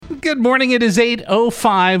Good morning. It is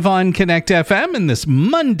 8:05 on Connect FM and this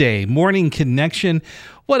Monday morning connection.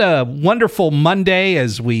 What a wonderful Monday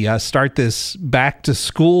as we start this back to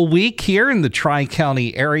school week here in the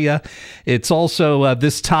Tri-County area. It's also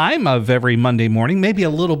this time of every Monday morning, maybe a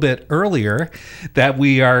little bit earlier, that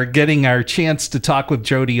we are getting our chance to talk with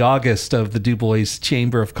Jody August of the DuBois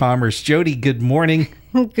Chamber of Commerce. Jody, good morning.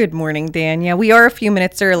 Good morning, Dan. Yeah, we are a few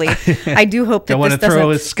minutes early. I do hope that don't want to throw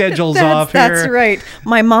his schedules off here. That's right.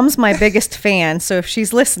 My mom's my biggest fan, so if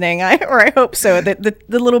she's listening, I hope so, that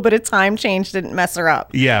the little bit of time change didn't mess her up.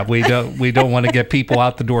 Yeah, we don't want to get people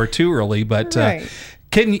out the door too early, but right.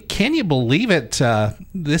 Can you believe it?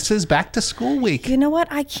 This is back to school week. You know what?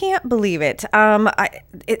 I can't believe it.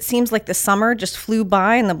 It seems like the summer just flew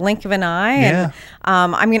by in the blink of an eye. Yeah.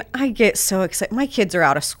 And, I get so excited. My kids are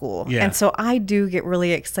out of school. Yeah. And so I do get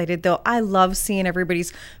really excited, though. I love seeing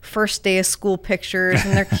everybody's first day of school pictures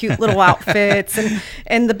and their cute little outfits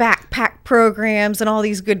and the backpack programs and all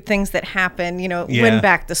these good things that happen, when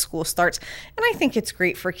back to school starts. And I think it's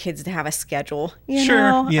great for kids to have a schedule. You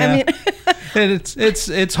know? Yeah. And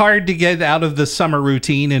it's hard to get out of the summer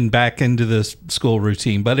routine and back into the school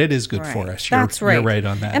routine, but it is good for us. That's right. You're right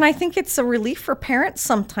on that. And I think it's a relief for parents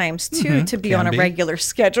sometimes, too, to be on a regular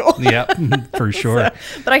schedule. Yep, for sure.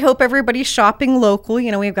 But I hope everybody's shopping local.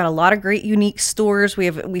 We've got a lot of great, unique stores.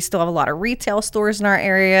 We still have a lot of retail stores in our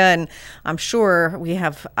area, and I'm sure we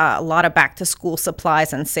have a lot of back-to-school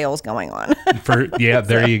supplies and sales going on.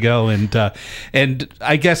 There you go. And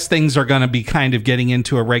I guess things are going to be kind of getting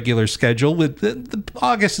into a regular schedule. With the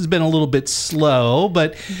August has been a little bit slow,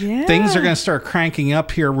 but things are going to start cranking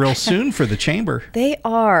up here real soon for the chamber. They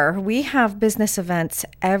are. We have business events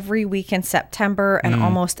every week in September and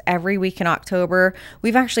almost every week in October.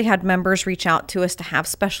 We've actually had members reach out to us to have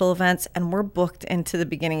special events, and we're booked into the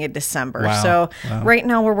beginning of December. Wow. So right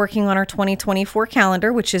now we're working on our 2024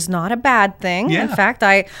 calendar, which is not a bad thing. Yeah. In fact,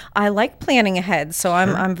 I like planning ahead. So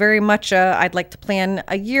I'm very much, I'd like to plan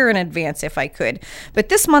a year in advance if I could. But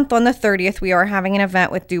this month on the 30th, we are having an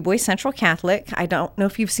event with DuBois Central Catholic. I don't know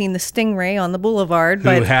if you've seen the Stingray on the boulevard. Who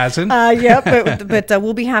hasn't? But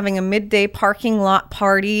we'll be having a midday parking lot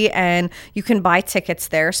party, and you can buy tickets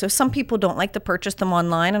there. So some people don't like to purchase them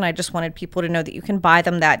online, and I just wanted people to know that you can buy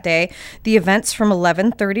them that day. The event's from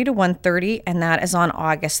 11:30 to 1:30, and that is on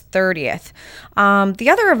August 30th. The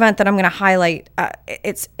other event that I'm going to highlight,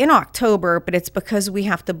 it's in October, but it's because we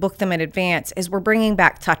have to book them in advance, is we're bringing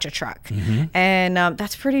back Touch a Truck. And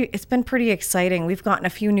it's been pretty exciting. We've gotten a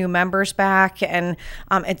few new members back, and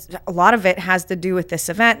a lot of it has to do with this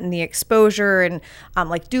event and the exposure, and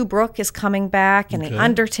like DuBois is coming back, and the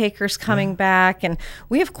Undertaker's coming back, and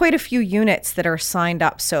we have quite a few units that are signed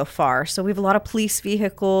up so far. So we have a lot of police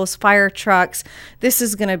vehicles, fire trucks. This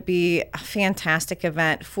is going to be a fantastic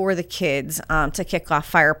event for the kids to kick off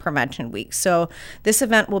Fire Prevention Week. So this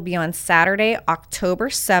event will be on Saturday, October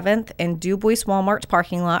 7th in DuBois Walmart's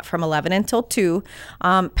parking lot from 11 until 2.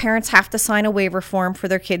 Parents have to sign a waiver form for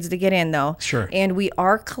their kids to get in, though. Sure. And we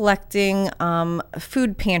are collecting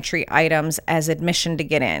food pantry items as admission to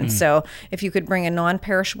get in. So if you could bring a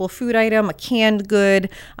non-perishable food item, a canned good,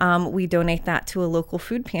 we donate that to a local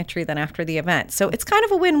food pantry then after the event. So it's kind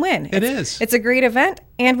of a win-win. It is. It's a great event,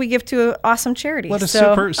 and we give to an awesome charity. What a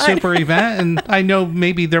super event. And I know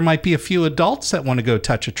maybe there might be a few adults that want to go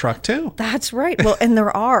touch a truck, too. That's right. Well, and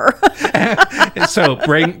there are. So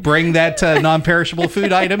bring that non-perishable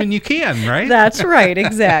food item, and you can, right? That's right.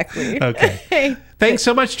 Exactly. Okay. Thanks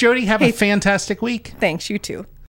so much, Jody. Have a fantastic week. Thanks. You too.